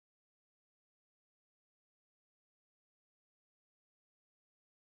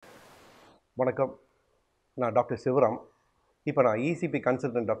வணக்கம். நான் டாக்டர்.சிவராம். இப்போ நான் இசிபி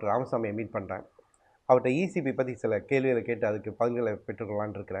கன்சல்டன்ட் டாக்டர்.ராமசாமியை மீட் பண்ணுறேன். அவர்கிட்ட இசிபி பற்றி சில கேள்விகளை கேட்டு அதுக்கு பதில்களை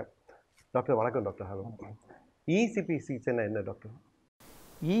பெற்றுக்கொள்ளலான்னு இருக்கிறேன். டாக்டர் வணக்கம். டாக்டர் இசிபி சிகிச்சைன்னா என்ன டாக்டர்?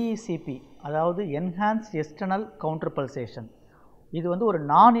 EECP அதாவது என்ஹான்ஸ்ட் எக்ஸ்டர்னல் கவுண்டர் பல்சேஷன். இது வந்து ஒரு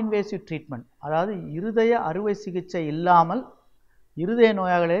நான் இன்வேசிவ் ட்ரீட்மெண்ட். அதாவது இருதய அறுவை சிகிச்சை இல்லாமல் இருதய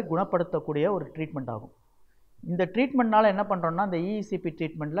நோயாளிகளை குணப்படுத்தக்கூடிய ஒரு ட்ரீட்மெண்ட் ஆகும். இந்த ட்ரீட்மெண்ட்னால் என்ன பண்ணுறோம்னா, இந்த EECP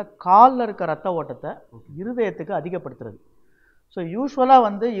ட்ரீட்மெண்ட்டில் காலில் இருக்க ரத்த ஓட்டத்தை இருதயத்துக்கு அதிகப்படுத்துறது. ஸோ யூஸ்வலாக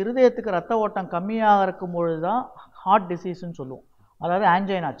வந்து இருதயத்துக்கு ரத்த ஓட்டம் கம்மியாக இருக்கும் பொழுது தான் ஹார்ட் டிசீஸ்ன்னு சொல்லுவோம். அதாவது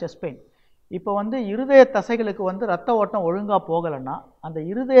ஆன்ஜைனா, செஸ்ட் பெயின். இப்போ வந்து இருதய தசைகளுக்கு வந்து ரத்த ஓட்டம் ஒழுங்காக போகலைன்னா அந்த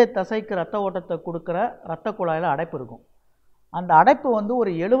இருதய தசைக்கு ரத்த ஓட்டத்தை கொடுக்குற ரத்த குழாயில் அடைப்பு இருக்கும். அந்த அடைப்பு வந்து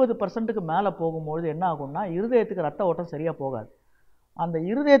ஒரு 70% மேலே போகும்பொழுது என்ன ஆகும்னா, இருதயத்துக்கு ரத்த ஓட்டம் சரியாக போகாது. அந்த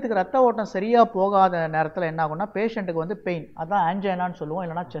இருதயத்துக்கு ரத்த ஓட்டம் சரியாக போகாத நேரத்தில் என்ன ஆகும்னா, பேஷண்ட்டுக்கு வந்து பெயின், அதான் ஆன்ஜைனான்னு சொல்லுவோம்,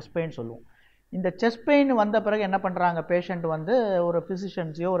 இல்லைனா செஸ்ட் பெயின் சொல்லுவோம். இந்த செஸ்ட் பெயின் வந்த பிறகு என்ன பண்ணுறாங்க, பேஷண்ட் வந்து ஒரு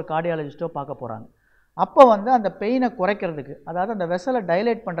ஃபிசிஷியன்ஸையோ ஒரு கார்டியாலஜிஸ்ட்டோ பார்க்க போகிறாங்க. அப்போ வந்து அந்த பெயினை குறைக்கிறதுக்கு, அதாவது அந்த வெசலை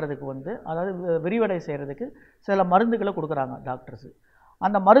டைலேட் பண்ணுறதுக்கு வந்து, அதாவது விரிவடை செய்கிறதுக்கு சில மருந்துகளை கொடுக்குறாங்க டாக்டர்ஸு.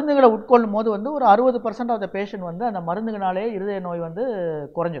 அந்த மருந்துகளை உட்கொள்ளும் போது வந்து ஒரு 60% ஆஃப் த பேஷண்ட் வந்து அந்த மருந்துகளாலே இருதய நோய் வந்து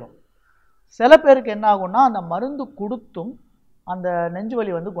குறைஞ்சிரும். சில பேருக்கு என்ன ஆகும்னா, அந்த மருந்து கொடுத்தும் அந்த நெஞ்சு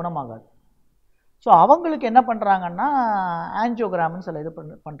வலி வந்து குணமாகாது. ஸோ அவங்களுக்கு என்ன பண்ணுறாங்கன்னா, ஆன்ஜியோகிராம்னு சில இது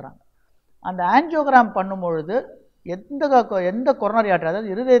பண்ணுறாங்க. அந்த ஆன்ஜியோகிராம் பண்ணும்பொழுது எந்த கொரோனரி ஆர்ட்ரி,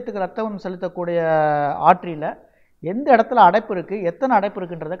 அதாவது இருதயத்துக்கு ரத்தம் செலுத்தக்கூடிய ஆர்ட்ரியில் எந்த இடத்துல அடைப்பு இருக்குது, எத்தனை அடைப்பு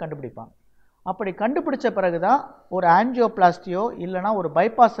இருக்குன்றதை கண்டுபிடிப்பாங்க. அப்படி கண்டுபிடிச்ச பிறகு தான் ஒரு ஆன்ஜியோபிளாஸ்டியோ இல்லைனா ஒரு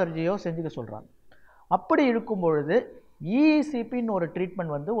பைபாஸ் சர்ஜரியோ செஞ்சுக்க சொல்கிறாங்க. அப்படி இருக்கும் பொழுது EECPன்னு ஒரு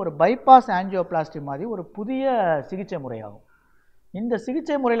ட்ரீட்மெண்ட் வந்து ஒரு பைபாஸ் ஆன்ஜியோபிளாஸ்டி மாதிரி ஒரு புதிய சிகிச்சை முறையாகும். இந்த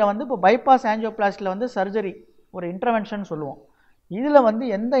சிகிச்சை முறையில் வந்து இப்போ பைபாஸ் ஆன்ஜியோபிளாஸ்டியில் வந்து சர்ஜரி, ஒரு இன்டர்வென்ஷன் சொல்லுவோம். இதில் வந்து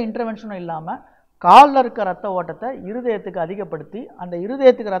எந்த இன்டர்வென்ஷனும் இல்லாமல் காலில் இருக்க ரத்த ஓட்டத்தை இருதயத்துக்கு அதிகப்படுத்தி, அந்த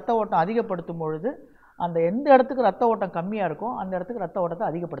இருதயத்துக்கு ரத்த ஓட்டம் அதிகப்படுத்தும் பொழுது அந்த எந்த இடத்துக்கு ரத்த ஓட்டம் கம்மியாக இருக்கோ அந்த இடத்துக்கு ரத்த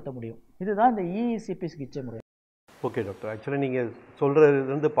ஓட்டத்தை அதிகப்படுத்த முடியும். இதுதான் இந்த EECP சிகிச்சை முறை. Okay doctor. ஆக்சுவலாக நீங்கள்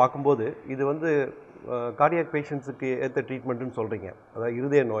சொல்கிறதுலேருந்து பார்க்கும்போது இது வந்து கார்டியாக் பேஷண்ட்ஸுக்கு ஏற்ற ட்ரீட்மெண்ட்டுன்னு சொல்கிறீங்க, அதாவது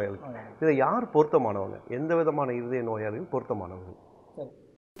இருதய நோயாளிகள். இதை யார் பொருத்தமானவங்க, எந்த விதமான இருதய நோயாளிகள் பொருத்தமானவங்க?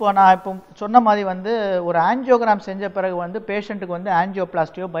 இப்போ நான் சொன்ன மாதிரி வந்து ஒரு ஆன்ஜியோகிராம் செஞ்ச பிறகு வந்து பேஷண்ட்டுக்கு வந்து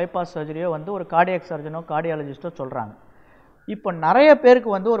ஆன்ஜியோபிளாஸ்டியோ பைபாஸ் சர்ஜரியோ வந்து ஒரு கார்டியாக் சர்ஜனோ கார்டியாலஜிஸ்ட்டோ சொல்கிறாங்க. இப்போ நிறைய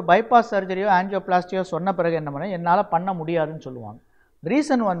பேருக்கு வந்து ஒரு பைபாஸ் சர்ஜரியோ ஆன்ஜியோபிளாஸ்டியோ சொன்ன பிறகு என்ன பண்ண, என்னால் பண்ண முடியாதுன்னு சொல்லுவாங்க.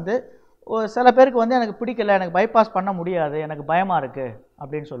 ரீசன் வந்து சில பேருக்கு வந்து எனக்கு பிடிக்கல, எனக்கு பைபாஸ் பண்ண முடியாது, எனக்கு பயமாக இருக்குது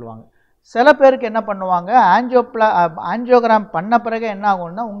அப்படின்னு சொல்லுவாங்க. சில பேருக்கு என்ன பண்ணுவாங்க, ஆன்ஜியோகிராம் பண்ண பிறகு என்ன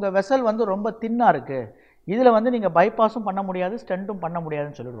ஆகும்னா, உங்கள் வெசல் வந்து ரொம்ப தின்னாக இருக்குது, இதில் வந்து நீங்கள் பைபாஸும் பண்ண முடியாது, ஸ்டென்ட்டும் பண்ண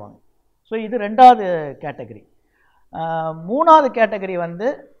முடியாதுன்னு சொல்லிடுவாங்க. ஸோ இது ரெண்டாவது கேட்டகரி. மூணாவது கேட்டகரி வந்து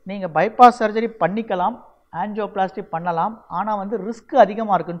நீங்கள் பைபாஸ் சர்ஜரி பண்ணிக்கலாம், ஆன்ஜியோபிளாஸ்டி பண்ணலாம், ஆனால் வந்து ரிஸ்க்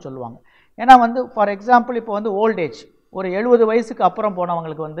அதிகமாக இருக்குதுன்னு சொல்லுவாங்க. ஏன்னா வந்து ஃபார் எக்ஸாம்பிள் இப்போ வந்து ஓல்டேஜ், ஒரு 70 வயசுக்கு அப்புறம்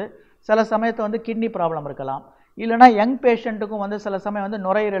போனவங்களுக்கு வந்து சில சமயத்தை வந்து கிட்னி ப்ராப்ளம் இருக்கலாம், இல்லைனா யங் பேஷண்ட்டுக்கும் வந்து சில சமயம் வந்து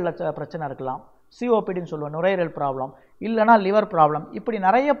நுரையீரலில் பிரச்சனை இருக்கலாம், சிஓபிடின்னு சொல்லுவோம், நுரையீரல் ப்ராப்ளம், இல்லைனா லிவர் ப்ராப்ளம். இப்படி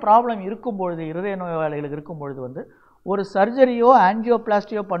நிறைய ப்ராப்ளம் இருக்கும்பொழுது, இருதய நோயாளிகளுக்கு இருக்கும்பொழுது வந்து ஒரு சர்ஜரியோ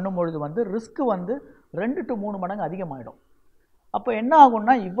ஆன்ஜியோபிளாஸ்டியோ பண்ணும்பொழுது வந்து ரிஸ்க்கு வந்து 2 to 3 மடங்கு அதிகமாகிடும். அப்போ என்ன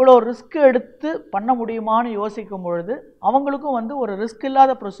ஆகும்னா, இவ்வளோ ரிஸ்க் எடுத்து பண்ண முடியுமான்னு யோசிக்கும் பொழுது அவங்களுக்கும் வந்து ஒரு ரிஸ்க்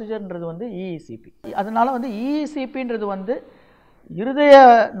இல்லாத ப்ரொசீஜர்ன்றது வந்து EECP. அதனால் வந்து EECPன்றது வந்து இருதய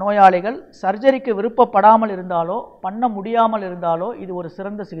நோயாளிகள் சர்ஜரிக்கு விருப்பப்படாமல் இருந்தாலோ பண்ண முடியாமல் இருந்தாலோ இது ஒரு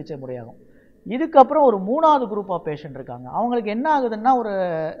சிறந்த சிகிச்சை முறையாகும். இதுக்கப்புறம் ஒரு 3வது குரூப் ஆஃப் பேஷண்ட் இருக்காங்க. அவங்களுக்கு என்ன ஆகுதுன்னா, ஒரு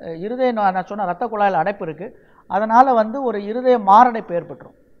இருதய நான் சொன்ன ரத்த குழாயில் அடைப்பு இருக்குது, அதனால் வந்து ஒரு இருதய மாரடைப்பு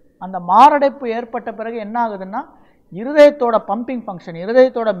ஏற்பட்டுரும். அந்த மாரடைப்பு ஏற்பட்ட பிறகு என்ன ஆகுதுன்னா, இருதயத்தோட பம்பிங் ஃபங்க்ஷன்,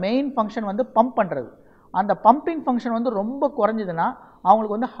 இருதயத்தோட மெயின் ஃபங்க்ஷன் வந்து பம்ப் பண்ணுறது, அந்த பம்பிங் ஃபங்க்ஷன் வந்து ரொம்ப குறைஞ்சிதுன்னா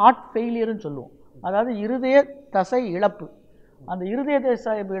அவங்களுக்கு வந்து ஹார்ட் ஃபெயிலியர்னு சொல்லுவோம். அதாவது இருதய தசை இழப்பு. அந்த இருதய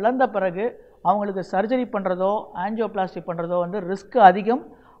தசை இழந்த பிறகு அவங்களுக்கு சர்ஜரி பண்ணுறதோ ஆன்ஜியோபிளாஸ்டி பண்ணுறதோ வந்து ரிஸ்க் அதிகம்.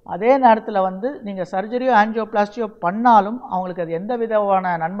 அதே நேரத்தில் வந்து நீங்கள் சர்ஜரியோ ஆன்ஜியோபிளாஸ்டியோ பண்ணாலும் அவங்களுக்கு அது எந்த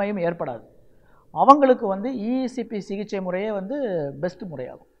விதமான நன்மையும் ஏற்படாது. அவங்களுக்கு வந்து EECP சிகிச்சை முறையே வந்து பெஸ்ட்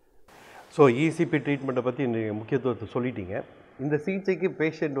முறையாகும். ஸோ EECP ட்ரீட்மெண்ட்டை பற்றி நீங்கள் முக்கியத்துவத்தை சொல்லிட்டீங்க. இந்த சிகிச்சைக்கு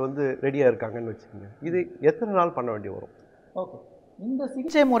பேஷண்ட் வந்து ரெடியாக இருக்காங்கன்னு வச்சுக்கோங்க, இது எத்தனை நாள் பண்ண வேண்டி வரும்? ஓகே, இந்த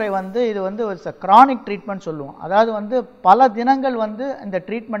சிகிச்சை முறை வந்து இது வந்து ஒரு கிரானிக் ட்ரீட்மெண்ட் சொல்லுவோம். அதாவது வந்து பல தினங்கள் வந்து இந்த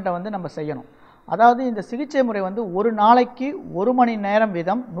ட்ரீட்மெண்ட்டை வந்து நம்ம செய்யணும். அதாவது இந்த சிகிச்சை முறை வந்து ஒரு நாளைக்கு 1 மணி நேரம்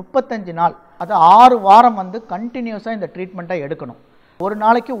வீதம் 35 நாள், அது 6 வாரம் வந்து கண்டினியூஸாக இந்த ட்ரீட்மெண்ட்டை எடுக்கணும். ஒரு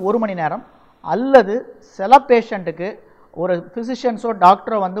நாளைக்கு 1 மணி நேரம், அல்லது சில பேஷண்ட்டுக்கு ஒரு ஃபிசிஷியன்ஸோ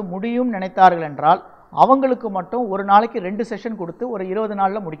டாக்டரோ வந்து முடியும் நினைத்தார்கள் என்றால் அவங்களுக்கு மட்டும் ஒரு நாளைக்கு 2 செஷன் கொடுத்து ஒரு 20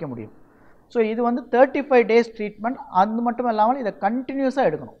 நாளில் முடிக்க முடியும். ஸோ இது வந்து 35 days ட்ரீட்மெண்ட். அது மட்டும் இல்லாமல் இதை கண்டினியூஸாக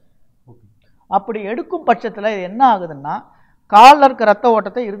எடுக்கணும். அப்படி எடுக்கும் பட்சத்தில் இது என்ன ஆகுதுன்னா, காலில் இருக்க ரத்த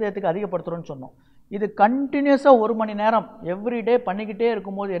ஓட்டத்தை இருதயத்துக்கு அதிகப்படுத்துகிறோன்னு சொன்னோம். இது கண்டினியூஸாக 1 மணி நேரம் எவ்ரிடே பண்ணிக்கிட்டே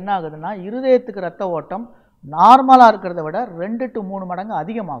இருக்கும்போது என்ன ஆகுதுன்னா, இருதயத்துக்கு ரத்த ஓட்டம் நார்மலாக இருக்கிறத விட 2 to 3 மடங்கு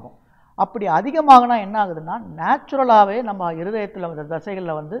அதிகமாகும். அப்படி அதிகமாகனா என்ன ஆகுதுன்னா, நேச்சுரலாகவே நம்ம இருதயத்தில்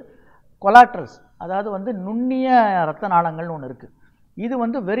தசைகளில் வந்து கொலாட்ரல்ஸ், அதாவது வந்து நுண்ணிய ரத்த நாளங்கள்னு ஒன்று இருக்குது. இது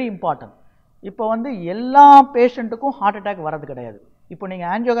வந்து வெரி இம்பார்ட்டன்ட். இப்போ வந்து எல்லா பேஷண்ட்டுக்கும் ஹார்ட் அட்டாக் வரது கிடையாது. இப்போ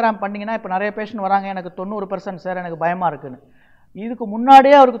நீங்கள் ஆஞ்சியோகிராம் பண்ணிங்கன்னா, இப்போ நிறைய பேஷண்ட் வராங்க, எனக்கு 90% சார் எனக்கு பயமாக இருக்குன்னு. இதுக்கு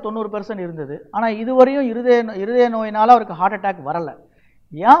முன்னாடியே அவருக்கு 90% இருந்தது. ஆனால் இதுவரையும் இருதய நோயினால் அவருக்கு ஹார்ட் அட்டாக் வரலை.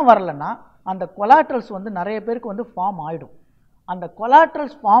 ஏன் வரலைன்னா, அந்த கொலாட்ரல்ஸ் வந்து நிறைய பேருக்கு வந்து ஃபார்ம் ஆகிடும். அந்த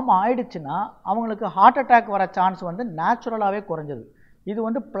கொலாட்ரல்ஸ் ஃபார்ம் ஆகிடுச்சுன்னா அவங்களுக்கு ஹார்ட் அட்டாக் வர சான்ஸ் வந்து நேச்சுரலாகவே குறைஞ்சது. இது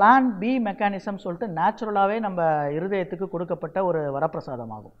வந்து பிளான் பி மெக்கானிசம் சொல்லிட்டு நேச்சுரலாகவே நம்ம இருதயத்துக்கு கொடுக்கப்பட்ட ஒரு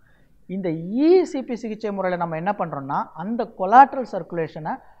வரப்பிரசாதமாகும். இந்த இசிபி சிகிச்சை முறையில் நம்ம என்ன பண்ணுறோம்னா, அந்த கொலாட்ரல்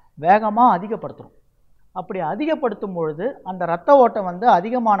சர்க்குலேஷனை வேகமாக அதிகப்படுத்துகிறோம். அப்படி அதிகப்படுத்தும் பொழுது அந்த ரத்த ஓட்டம் வந்து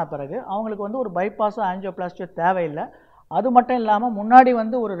அதிகமான பிறகு அவங்களுக்கு வந்து ஒரு பைபாஸோ ஆஞ்சியோபிளாஸ்டியோ தேவையில்லை. அது மட்டும் இல்லாமல் முன்னாடி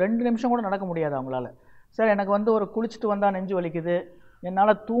வந்து ஒரு 2 நிமிஷம் கூட நடக்க முடியாது அவங்களால. சார் எனக்கு வந்து ஒரு குளிச்சுட்டு வந்தால் நெஞ்சு வலிக்குது,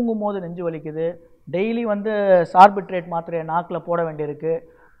 என்னால் தூங்கும் போது நெஞ்சு வலிக்குது, டெய்லி வந்து சார்பிட்ரேட் மாத்திரையை நாக்கில் போட வேண்டியிருக்கு,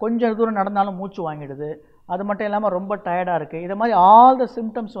 கொஞ்சம் தூரம் நடந்தாலும் மூச்சு வாங்கிடுது, அது மட்டும் இல்லாமல் ரொம்ப டயர்டாக இருக்குது. இதை மாதிரி ஆல் த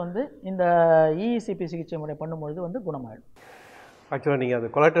சிம்டம்ஸ் வந்து இந்த இஇசிபி சிகிச்சை முறை பண்ணும்பொழுது வந்து குணமாயிடும். ஆக்சுவலாக நீங்கள் அது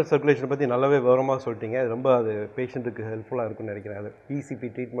கொலாட்ரல் சர்க்குலேஷனை பற்றி நல்லாவே விவரமாக சொல்லிட்டீங்க. அது ரொம்ப அது பேஷண்ட்டுக்கு ஹெல்ப்ஃபுல்லாக இருக்குன்னு நினைக்கிறேன். அது இசிபி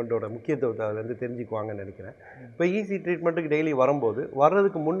ட்ரீட்மெண்ட்டோட முக்கியத்துவத்தை அதுலேருந்து தெரிஞ்சுக்குவாங்கன்னு நினைக்கிறேன். இப்போ ஈசி ட்ரீட்மெண்ட்டுக்கு டெய்லி வரும்போது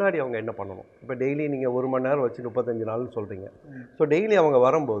வர்றதுக்கு முன்னாடி அவங்க என்ன பண்ணணும்? இப்போ டெய்லி நீங்கள் 1 மணி நேரம் வச்சு 35 நாள்னு சொல்கிறீங்க. ஸோ டெய்லி அவங்க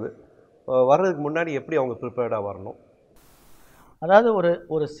வரும்போது வர்றதுக்கு முன்னாடி எப்படி அவங்க ப்ரிப்பேர்டாக வரணும்? அதாவது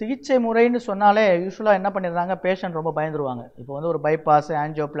ஒரு சிகிச்சை முறைன்னு சொன்னாலே யூஸ்வலாக என்ன பண்ணிடுறாங்க, பேஷண்ட் ரொம்ப பயந்துருவாங்க. இப்போ வந்து ஒரு பைபாஸ்,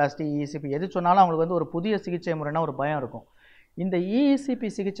 ஆஞ்சியோபிளாஸ்டி, இசிபி எது சொன்னாலும் அவங்களுக்கு வந்து ஒரு புதிய சிகிச்சை முறைனா ஒரு பயம் இருக்கும். இந்த இஇசிபி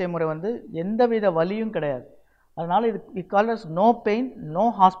சிகிச்சை முறை வந்து எந்தவித வலியும் கிடையாது. அதனால் இது calls no pain, no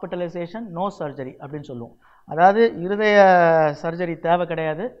hospitalisation, no surgery அப்படின்னு சொல்லுவோம். அதாவது இருதய சர்ஜரி தேவை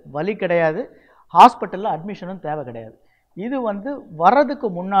கிடையாது, வலி கிடையாது, ஹாஸ்பிட்டலில் அட்மிஷனும் தேவை கிடையாது. இது வந்து வர்றதுக்கு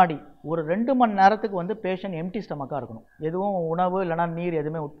முன்னாடி ஒரு 2 மணி நேரத்துக்கு வந்து பேஷண்ட் எம்டி ஸ்டமக்காக இருக்கணும். எதுவும் உணவு இல்லைனா நீர்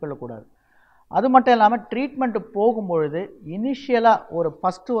எதுவுமே உட்கொள்ளக்கூடாது. அது மட்டும் இல்லாமல் ட்ரீட்மெண்ட்டு போகும்பொழுது இனிஷியலாக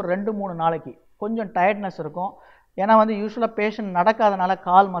ஃபஸ்ட்டு ஒரு 2-3 நாளைக்கு கொஞ்சம் டயர்ட்னஸ் இருக்கும். ஏன்னா வந்து யூஸ்வலாக பேஷண்ட் நடக்காதனால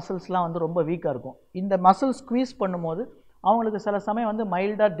கால் மசில்ஸ்லாம் வந்து ரொம்ப வீக்காக இருக்கும். இந்த மசில் ஸ்குவீஸ் பண்ணும்போது அவங்களுக்கு சில சமயம் வந்து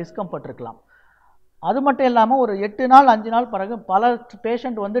மைல்டாக டிஸ்கம்ஃபர்ட் இருக்கலாம். அது மட்டும் இல்லாமல் ஒரு 8 நாள் 5 நாள் பிறகு பல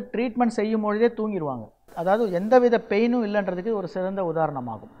பேஷண்ட் வந்து ட்ரீட்மெண்ட் செய்யும் பொழுதே தூங்கிடுவாங்க. அதாவது எந்தவித பெயினும் இல்லைன்றதுக்கு ஒரு சிறந்த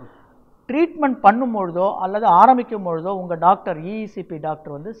உதாரணமாகும். ட்ரீட்மெண்ட் பண்ணும்பொழுதோ அல்லது ஆரம்பிக்கும் பொழுதோ உங்கள் டாக்டர், இஇசிபி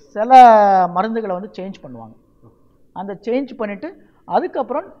டாக்டர் வந்து சில மருந்துகளை வந்து சேஞ்ச் பண்ணுவாங்க. அந்த சேஞ்ச் பண்ணிவிட்டு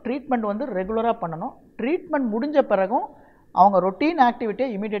அதுக்கப்புறம் ட்ரீட்மெண்ட் வந்து ரெகுலராக பண்ணணும். ட்ரீட்மெண்ட் முடிஞ்ச பிறகும் அவங்க ரொட்டீன் ஆக்டிவிட்டியை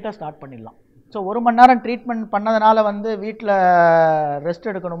இமீடியட்டாக ஸ்டார்ட் பண்ணிடலாம். ஸோ 1 மணி நேரம் ட்ரீட்மெண்ட் பண்ணதுனால வந்து வீட்டில் ரெஸ்ட்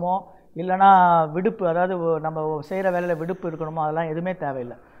எடுக்கணுமோ இல்லைனா விடுப்பு, அதாவது நம்ம செய்கிற வேலையில் விடுப்பு இருக்கணுமோ, அதெல்லாம் எதுவுமே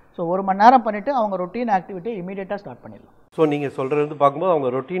தேவையில்லை. ஸோ 1 மணி நேரம் பண்ணிவிட்டு அவங்க ரொட்டீன் ஆக்டிவிட்டியை இமீடியட்டாக ஸ்டார்ட் பண்ணிடலாம். ஸோ நீங்கள் சொல்கிறது பார்க்கும்போது அவங்க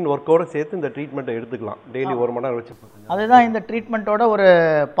ரொட்டீன் ஒர்க்கோடு சேர்த்து இந்த ட்ரீட்மெண்ட்டை எடுத்துக்கலாம். டெய்லி 1 மணி நேரம் வச்சு. அதுதான் இந்த ட்ரீட்மெண்ட்டோட ஒரு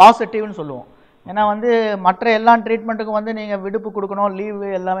பாசிட்டிவ்னு சொல்லுவோம். ஏன்னா வந்து மற்ற எல்லா ட்ரீட்மெண்ட்டுக்கும் வந்து நீங்கள் விடுப்பு கொடுக்கணும், லீவு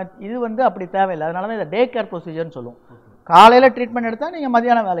எல்லாமே, இது வந்து அப்படி தேவையில்லை. அதனால தான் இதை டே கேர் ப்ரொசீஜர்னு சொல்லுவோம். காலையில் ட்ரீட்மெண்ட் எடுத்தால் நீங்கள்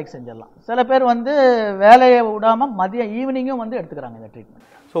மதியானம் வேலைக்கு செஞ்சிடலாம். சில பேர் வந்து வேலையை விடாமல் ஈவினிங்கும் வந்து எடுத்துக்கிறாங்க இந்த ட்ரீட்மெண்ட்.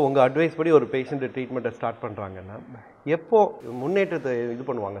 ஸோ உங்கள் அட்வைஸ் படி ஒரு பேஷண்ட்டு ட்ரீட்மெண்ட்டை ஸ்டார்ட் பண்ணுறாங்கன்னா எப்போ முன்னேற்றத்தை இது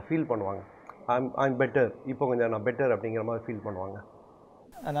பண்ணுவாங்க, ஃபீல் பண்ணுவாங்க? ஐம் பெட்டர், இப்போ கொஞ்சம் நான் பெட்டர் அப்படிங்கிற மாதிரி ஃபீல் பண்ணுவாங்க?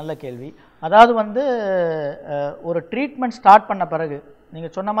 நல்ல கேள்வி. அதாவது வந்து ஒரு ட்ரீட்மெண்ட் ஸ்டார்ட் பண்ண பிறகு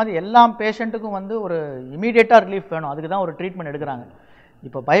நீங்கள் சொன்ன மாதிரி எல்லா பேஷண்ட்டுக்கும் வந்து ஒரு இமீடியட்டாக ரிலீஃப் வேணும். அதுக்கு தான் ஒரு ட்ரீட்மெண்ட் எடுக்கிறாங்க.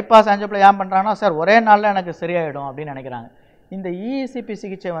 இப்போ பைபாஸ் ஆஞ்சியோபிளாஸ்டி ஏன் பண்ணுறாங்கன்னா, சார் ஒரே நாளில் எனக்கு சரியாயிடும் அப்படின்னு நினைக்கிறாங்க. இந்த இஇசிபி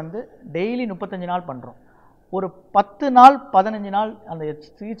சிகிச்சை வந்து டெய்லி 35 நாள் பண்ணுறோம். ஒரு 10 நாள் 15 நாள் அந்த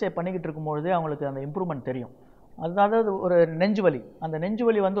சிகிச்சை பண்ணிக்கிட்டு இருக்கும்பொழுது அவங்களுக்கு அந்த இம்ப்ரூவ்மெண்ட் தெரியும். அதாவது ஒரு நெஞ்சு வலி, அந்த நெஞ்சு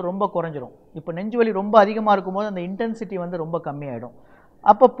வலி வந்து ரொம்ப குறைஞ்சிரும். இப்போ நெஞ்சு வலி ரொம்ப அதிகமாக இருக்கும்போது அந்த இன்டென்சிட்டி வந்து ரொம்ப கம்மியாயிடும்.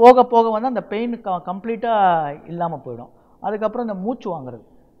 அப்போ போக போக வந்து அந்த பெயின் கம்ப்ளீட்டாக இல்லாமல் போயிடும். அதுக்கப்புறம் இந்த மூச்சு வாங்குறது,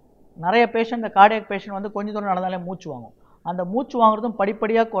 நிறைய பேஷண்ட், இந்த கார்டியாக் பேஷண்ட் வந்து கொஞ்சம் தூரம் நடந்தாலே மூச்சு வாங்கும். அந்த மூச்சு வாங்குறதும்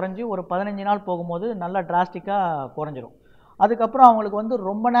படிப்படியாக குறைஞ்சி ஒரு 15 நாள் போகும்போது நல்லா டிராஸ்டிக்காக குறைஞ்சிரும். அதுக்கப்புறம் அவங்களுக்கு வந்து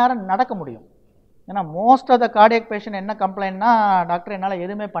ரொம்ப நேரம் நடக்க முடியும். ஏன்னா most of the cardiac patient என்ன கம்ப்ளைண்ட்னா, டாக்டர் என்னால்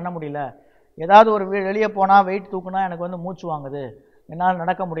எதுவுமே பண்ண முடியல, ஏதாவது ஒரு வெளியே போனால் வெயிட் தூக்குனா எனக்கு வந்து மூச்சு வாங்குது, என்னால்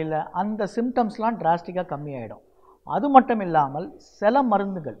நடக்க முடியல, அந்த சிம்டம்ஸ்லாம் டிராஸ்டிக்காக கம்மியாயிடும். அது மட்டும் இல்லாமல் சில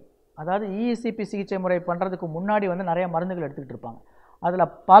மருந்துகள், அதாவது இஇசிபி சிகிச்சை முறை பண்ணுறதுக்கு முன்னாடி வந்து நிறைய மருந்துகள் எடுத்துக்கிட்டு இருப்பாங்க.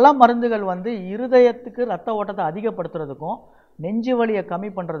 அதில் பல மருந்துகள் வந்து இருதயத்துக்கு ரத்த ஓட்டத்தை அதிகப்படுத்துறதுக்கும் நெஞ்சு வலியை கம்மி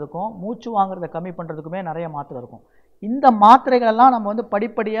பண்ணுறதுக்கும் மூச்சு வாங்குறதை கம்மி பண்ணுறதுக்குமே நிறைய மாத்திரை இருக்கும். இந்த மாத்திரைகளெல்லாம் நம்ம வந்து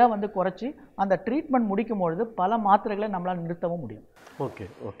படிப்படியாக வந்து குறைச்சி அந்த ட்ரீட்மெண்ட் முடிக்கும் பொழுது பல மாத்திரைகளை நம்மளால் நிறுத்தவும் முடியும். Okay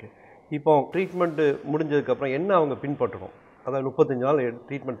okay. இப்போ ட்ரீட்மெண்ட்டு முடிஞ்சதுக்கப்புறம் என்ன அவங்க பின்பற்றணும்? அதாவது 35 நாள்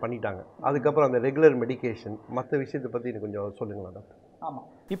ட்ரீட்மெண்ட் பண்ணிட்டாங்க, அதுக்கப்புறம் அந்த ரெகுலர் மெடிக்கேஷன் மற்ற விஷயத்தை பற்றி எனக்கு கொஞ்சம் சொல்லுங்களா டாக்டர்? ஆமாம்,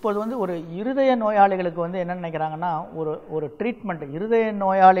 இப்போது வந்து ஒரு இருதய நோயாளிகளுக்கு வந்து என்ன நினைக்கிறாங்கன்னா, ஒரு ட்ரீட்மெண்ட் இருதய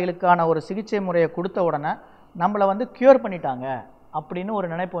நோயாளிகளுக்கான ஒரு சிகிச்சை முறையை கொடுத்த உடனே நம்மளை வந்து க்யூர் பண்ணிட்டாங்க அப்படின்னு ஒரு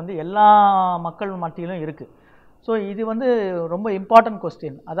நினைப்பு வந்து எல்லா மக்கள் மத்தியிலும் இருக்குது. ஸோ இது வந்து ரொம்ப இம்பார்ட்டன்ட்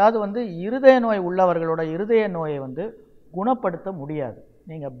கொஸ்டின். அதாவது வந்து இருதய நோய் உள்ளவர்களோட இருதய நோயை வந்து குணப்படுத்த முடியாது.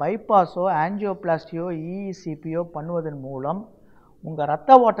 நீங்கள் பைபாஸோ ஆஞ்சியோபிளாஸ்டியோ இஇசிபியோ பண்ணுவதன் மூலம் உங்கள்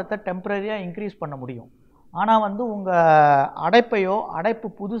ரத்த ஓட்டத்தை டெம்பரரியாக இன்க்ரீஸ் பண்ண முடியும். ஆனால் வந்து உங்கள் அடைப்பு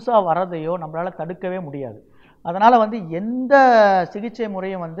புதுசாக வரதையோ நம்மளால் தடுக்கவே முடியாது. அதனால் வந்து எந்த சிகிச்சை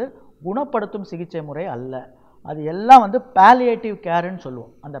முறையும் வந்து குணப்படுத்தும் சிகிச்சை முறை அல்ல. அது எல்லாம் வந்து பாலியேட்டிவ் கேருன்னு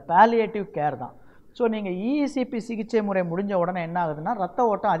சொல்லுவோம். அந்த பாலியேட்டிவ் கேர் தான். ஸோ நீங்கள் இஇசிபி சிகிச்சை முறை முடிஞ்ச உடனே என்ன ஆகுதுன்னா ரத்த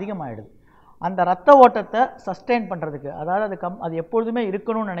ஓட்டம் அதிகமாகிடுது. அந்த ரத்த ஓட்டத்தை சஸ்டெயின் பண்ணுறதுக்கு, அதாவது அது எப்பொழுதுமே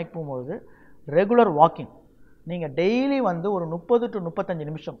இருக்கணும்னு நினைக்கும்போது ரெகுலர் வாக்கிங், நீங்கள் டெய்லி வந்து ஒரு 30 to 35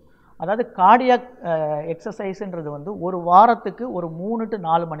 நிமிஷம், அதாவது கார்டியாக் எக்ஸசைஸுன்றது வந்து ஒரு வாரத்துக்கு ஒரு 3 to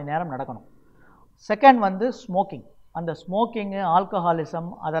 4 மணி நேரம் நடக்கணும். செகண்ட் வந்து ஸ்மோக்கிங், அந்த ஸ்மோக்கிங்கு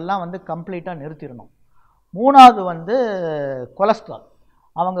ஆல்கஹாலிசம் அதெல்லாம் வந்து கம்ப்ளீட்டாக நிறுத்திடணும். மூணாவது வந்து கொலஸ்ட்ரால்,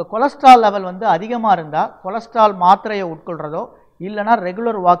 அவங்க கொலஸ்ட்ரால் லெவல் வந்து அதிகமாக இருந்தால் கொலஸ்ட்ரால் மாத்திரையை உட்கொள்கிறதோ இல்லைனா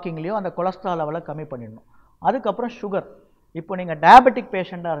ரெகுலர் வாக்கிங்லேயோ அந்த கொலஸ்ட்ரால் லெவலை கம்மி பண்ணிடணும். அதுக்கப்புறம் சுகர், இப்போ நீங்கள் டயபெட்டிக்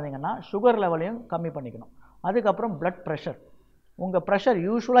பேஷண்ட்டாக இருந்தீங்கன்னா சுகர் லெவலையும் கம்மி பண்ணிக்கணும். அதுக்கப்புறம் பிளட் ப்ரெஷர், உங்கள் ப்ரெஷர்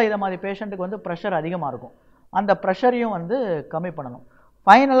யூஸ்வலாக இதை மாதிரி பேஷண்ட்டுக்கு வந்து ப்ரெஷர் அதிகமாக இருக்கும், அந்த ப்ரெஷரையும் வந்து கம்மி பண்ணணும்.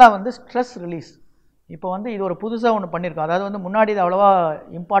 ஃபைனலாக வந்து ஸ்ட்ரெஸ் ரிலீஸ். இப்போ வந்து இது ஒரு புதுசாக ஒன்று பண்ணியிருக்கோம். அதாவது வந்து முன்னாடி இது அவ்வளோவா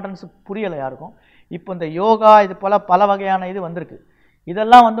இம்பார்ட்டன்ஸ் புரியலை யாருக்கும். இப்போ இந்த யோகா இது போல் பல வகையான இது வந்திருக்கு.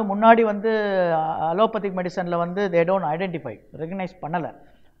 இதெல்லாம் வந்து முன்னாடி வந்து அலோபதிக் மெடிசனில் வந்து தே டோன்ட் ஐடென்டிஃபை, ரெகனைஸ் பண்ணலை.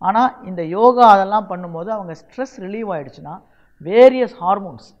 ஆனால் இந்த யோகா அதெல்லாம் பண்ணும்போது அவங்க ஸ்ட்ரெஸ் ரிலீவ் ஆகிடுச்சுன்னா வேரியஸ்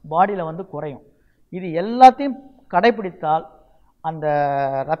ஹார்மோன்ஸ் பாடியில் வந்து குறையும். இது எல்லாத்தையும் கடைபிடித்தால் அந்த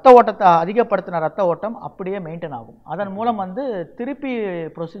ரத்த ஓட்டத்தை அதிகப்படுத்தின ரத்த ஓட்டம் அப்படியே மெயின்டைன் ஆகும். அதன் மூலம் வந்து திருப்பி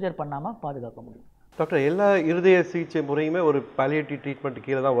ப்ரொசீஜர் பண்ணாமல் பாதுகாக்க முடியும். டாக்டர், எல்லா இருதய சிகிச்சை முறையுமே ஒரு பாலியேட்டிவ் ட்ரீட்மெண்ட்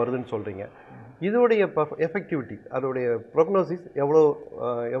கீழே தான் வருதுன்னு சொல்கிறீங்க. இதோடைய எஃபெக்டிவிட்டி, அதோடைய ப்ரோக்னோசிஸ்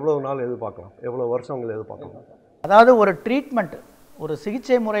எவ்வளோ நாள் எதிர்பார்க்கலாம், எவ்வளோ வருஷங்கள் எதிர்பார்க்கலாம்? அதாவது ஒரு ட்ரீட்மெண்ட், ஒரு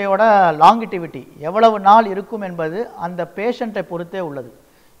சிகிச்சை முறையோட லாங்கிட்டிவிட்டி எவ்வளவு நாள் இருக்கும் என்பது அந்த பேஷண்ட்டை பொறுத்தே உள்ளது.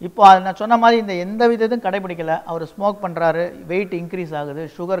 இப்போ அது நான் சொன்ன மாதிரி இந்த எந்த விதத்தையும் கடைபிடிக்கலை, அவர் ஸ்மோக் பண்ணுறாரு, வெயிட் இன்க்ரீஸ் ஆகுது,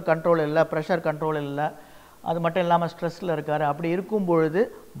 சுகர் கண்ட்ரோல் இல்லை, ப்ரெஷர் கண்ட்ரோல் இல்லை, அது மட்டும் இல்லாமல் ஸ்ட்ரெஸ்ஸில் இருக்கார், அப்படி இருக்கும் பொழுது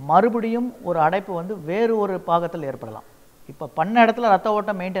மறுபடியும் ஒரு அடைப்பு வந்து வேறு ஒரு பாகத்தில் ஏற்படலாம். இப்போ பண்ண இடத்துல ரத்த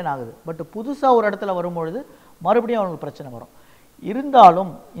ஓட்டம் மெயின்டைன் ஆகுது, பட் புதுசாக ஒரு இடத்துல வரும்பொழுது மறுபடியும் அவங்களுக்கு பிரச்சனை வரும்.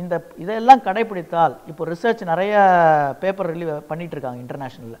 இருந்தாலும் இதெல்லாம் கடைபிடித்தால், இப்போ ரிசர்ச் நிறைய பேப்பர் ரிலீவ் பண்ணிகிட்டு இருக்காங்க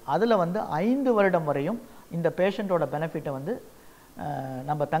இன்டர்நேஷ்னலில், அதில் வந்து 5 வருடம் வரையும் இந்த பேஷண்ட்டோட பெனிஃபிட்டை வந்து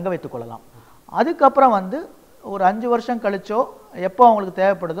நம்ம தங்க வைத்து கொள்ளலாம். அதுக்கப்புறம் வந்து ஒரு 5 வருஷம் கழிச்சோ எப்போ அவங்களுக்கு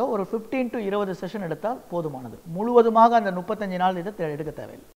தேவைப்படுதோ ஒரு 15 to 20 செஷன் எடுத்தால் போதுமானது. முழுவதுமாக அந்த 35 நாள் இதை எடுக்க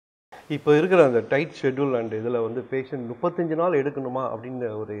தேவையில்லை. இப்போ இருக்கிற அந்த டைட் ஷெட்யூல் அண்ட் இதில் வந்து பேஷண்ட் 35 நாள் எடுக்கணுமா அப்படின்னு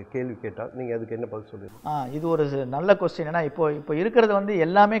ஒரு கேள்வி கேட்டால் நீங்கள் அதுக்கு என்ன பதில் சொல்லுவீங்க? இது ஒரு நல்ல கொஸ்டின். ஏன்னா இப்போ இருக்கிறது வந்து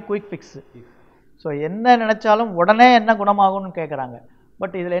எல்லாமே குயிக் ஃபிக்ஸு. ஸோ என்ன நினச்சாலும் உடனே என்ன குணமாகும்னு கேட்குறாங்க.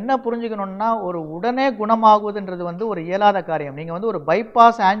 பட் இதில் என்ன புரிஞ்சுக்கணுன்னா, ஒரு உடனே குணமாகுதுன்றது வந்து ஒரு இயலாத காரியம். நீங்கள் வந்து ஒரு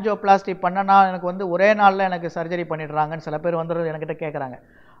பைபாஸ் ஆஞ்சியோபிளாஸ்டி பண்ணனா எனக்கு வந்து ஒரே நாளில் எனக்கு சர்ஜரி பண்ணிடுறாங்கன்னு சில பேர் வந்து என்கிட்ட கேட்குறாங்க.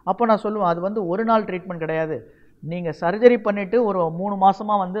 அப்போ நான் சொல்லுவேன், அது வந்து ஒரு நாள் ட்ரீட்மெண்ட் கிடையாது. நீங்கள் சர்ஜரி பண்ணிவிட்டு ஒரு 3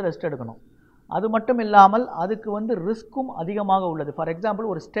 மாதமாக வந்து ரெஸ்ட் எடுக்கணும். அது மட்டும் இல்லாமல் அதுக்கு வந்து ரிஸ்க்கும் அதிகமாக உள்ளது. ஃபார் எக்ஸாம்பிள்,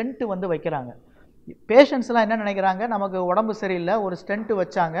 ஒரு ஸ்டென்ட்டு வந்து வைக்கிறாங்க. பேஷண்ட்ஸ்லாம் என்ன நினைக்கிறாங்க, நமக்கு உடம்பு சரியில்லை, ஒரு ஸ்டென்ட்டு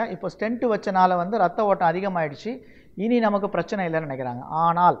வச்சாங்க, இப்போ ஸ்டென்ட்டு வச்சனால வந்து ரத்த ஓட்டம் அதிகமாகிடுச்சு, இனி நமக்கு பிரச்சனை இல்லைன்னு நினைக்கிறாங்க.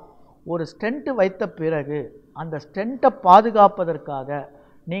 ஆனால் ஒரு ஸ்டென்ட்டு வைத்த பிறகு அந்த ஸ்டென்ட்டை பாதுகாப்பதற்காக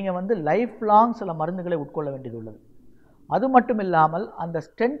நீங்கள் வந்து லைஃப் லாங் சில மருந்துகளை உட்கொள்ள வேண்டியது உள்ளது. அது மட்டும் இல்லாமல் அந்த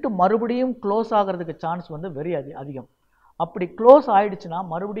ஸ்டென்ட் மறுபடியும் க்ளோஸ் ஆகிறதுக்கு சான்ஸ் வந்து வெரி அதிகம். அப்படி க்ளோஸ் ஆகிடுச்சுன்னா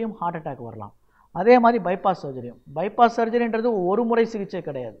மறுபடியும் ஹார்ட் அட்டாக் வரலாம். அதே மாதிரி பைபாஸ் சர்ஜரின்றது ஒரு முறை சிகிச்சை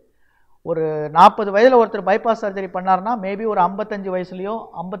கிடையாது. ஒரு 40 வயதில் ஒருத்தர் பைபாஸ் சர்ஜரி பண்ணார்னா மேபி ஒரு 55 வயசுலையோ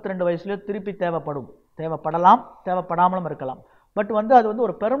 52 வயசுலையோ திருப்பி தேவைப்படலாம், தேவைப்படாமலும் இருக்கலாம். பட் வந்து அது வந்து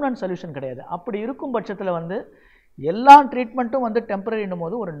ஒரு பெர்மனன்ட் சொல்யூஷன் கிடையாது. அப்படி இருக்கும் பட்சத்தில் வந்து எல்லா ட்ரீட்மெண்ட்டும் வந்து டெம்பரரின்னும்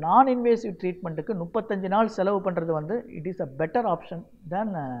போது ஒரு நான் இன்வேசிவ் ட்ரீட்மெண்ட்டுக்கு 35 நாள் செலவு பண்ணுறது வந்து it is a better option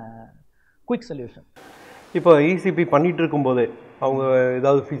than quick solution. இப்போ இசிபி பண்ணிகிட்டு இருக்கும்போது அவங்க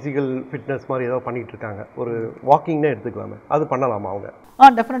ஏதாவது ஃபிசிக்கல் ஃபிட்னஸ் மாதிரி ஏதாவது பண்ணிகிட்டு இருக்காங்க, ஒரு வாக்கிங்னே எடுத்துக்கலாமே, அது பண்ணலாமா அவங்க?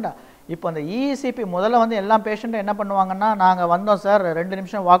 டெஃபினட்டாக. இப்போ அந்த இஇசிபி முதல்ல வந்து எல்லா பேஷண்ட்டும் என்ன பண்ணுவாங்கன்னா, நாங்கள் வந்தோம் சார் 2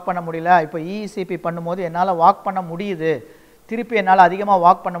 நிமிஷம் வாக் பண்ண முடியல, இப்போ இஇசிபி பண்ணும்போது என்னால் வாக் பண்ண முடியுது, திருப்பி என்னால் அதிகமாக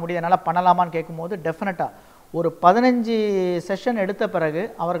வாக் பண்ண முடியுது, என்னால் பண்ணலாமான்னு கேட்கும்போது டெஃபினட்டாக ஒரு 15 செஷன் எடுத்த பிறகு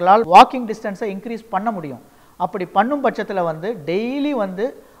அவர்களால் வாக்கிங் டிஸ்டன்ஸை இன்க்ரீஸ் பண்ண முடியும். அப்படி பண்ணும் பட்சத்தில் வந்து டெய்லி வந்து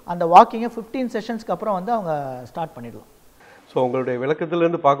அந்த வாக்கிங்கை 15 செஷன்ஸ்க்கு அப்புறம் வந்து அவங்க ஸ்டார்ட் பண்ணிடலாம். ஸோ உங்களுடைய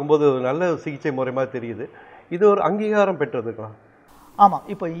விளக்கத்திலேருந்து பார்க்கும்போது ஒரு நல்ல சிகிச்சை முறை மாதிரி தெரியுது. இது ஒரு அங்கீகாரம் பெற்றதுங்களா? ஆமாம்.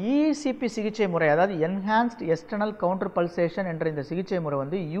 இப்போ இஇசிபி சிகிச்சை முறை, அதாவது என்ஹான்ஸ்ட் எக்ஸ்டர்னல் கவுண்டர் பல்சேஷன் என்ற இந்த சிகிச்சை முறை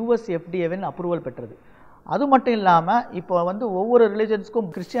வந்து யுஎஸ் எஃப்டிஏவின் அப்ரூவல் பெற்றது. அது மட்டும் இல்லாமல் இப்போ வந்து ஒவ்வொரு ரிலிஜன்ஸ்க்கும்,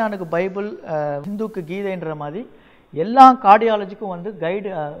 கிறிஸ்டியானுக்கு பைபிள், ஹிந்துக்கு கீதைன்ற மாதிரி எல்லா கார்டியாலஜிக்கும் வந்து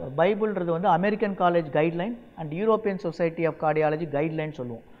பைபிள்ன்றது வந்து American college guideline and European society of cardiology guideline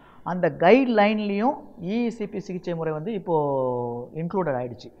சொல்லுவோம். அந்த கைட்லைன்லேயும் இஇசிபி சிகிச்சை முறை வந்து இப்போது இன்க்ளூடட்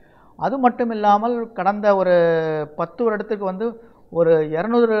ஆகிடுச்சு. அது மட்டும் இல்லாமல் கடந்த ஒரு 10 வருடத்துக்கு வந்து ஒரு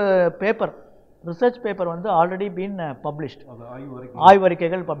 200 பேப்பர், ரிசர்ச் பேப்பர் வந்து ஆல்ரெடி பீன் பப்ளிஷ்ட்,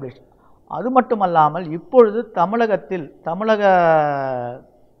 ஆய்வறிக்கைகள் பப்ளிஷ்ட். அது மட்டுமல்லாமல் இப்பொழுது தமிழக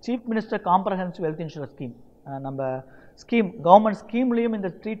chief minister comprehensive health insurance scheme, நம்ம கவர்மெண்ட் ஸ்கீம்லேயும்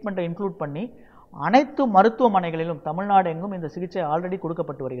இந்த ட்ரீட்மெண்ட்டை இன்க்ளூட் பண்ணி அனைத்து மருத்துவமனைகளிலும் தமிழ்நாடு எங்கும் இந்த சிகிச்சை ஆல்ரெடி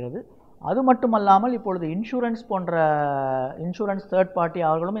கொடுக்கப்பட்டு வருகிறது. அது மட்டுமல்லாமல் இப்பொழுது இன்சூரன்ஸ் தேர்ட் பார்ட்டி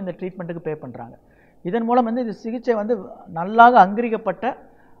அவர்களும் இந்த ட்ரீட்மெண்ட்டுக்கு பே பண்ணுறாங்க. இதன் மூலம் வந்து இந்த சிகிச்சை வந்து நல்லாக அங்கீகரிக்கப்பட்ட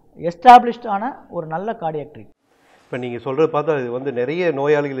எஸ்டாப்ளிஷ்டான ஒரு நல்ல கார்டியாக் ட்ரீட்மெண்ட். இப்போ நீங்கள் சொல்கிறத பார்த்தா இது வந்து நிறைய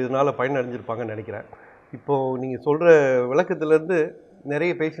நோயாளிகள் இதனால் பயனடைஞ்சிருப்பாங்கன்னு நினைக்கிறேன். இப்போது நீங்கள் சொல்கிற விளக்கத்துலேருந்து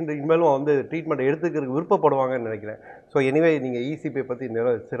நிறைய பேஷண்ட் இனிமேலும் வந்து ட்ரீட்மெண்ட் எடுத்துக்கிறதுக்கு விருப்பப்படுவாங்கன்னு நினைக்கிறேன். ஸோ எனிவே நீங்கள் இசிபியை பற்றி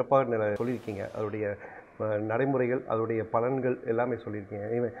சிறப்பாக சொல்லியிருக்கீங்க. அதோடைய நடைமுறைகள், அதோடைய பலன்கள் எல்லாமே சொல்லியிருக்கீங்க.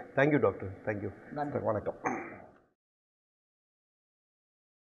 Anyway thank you doctor, thank you. நன்றி, வணக்கம்.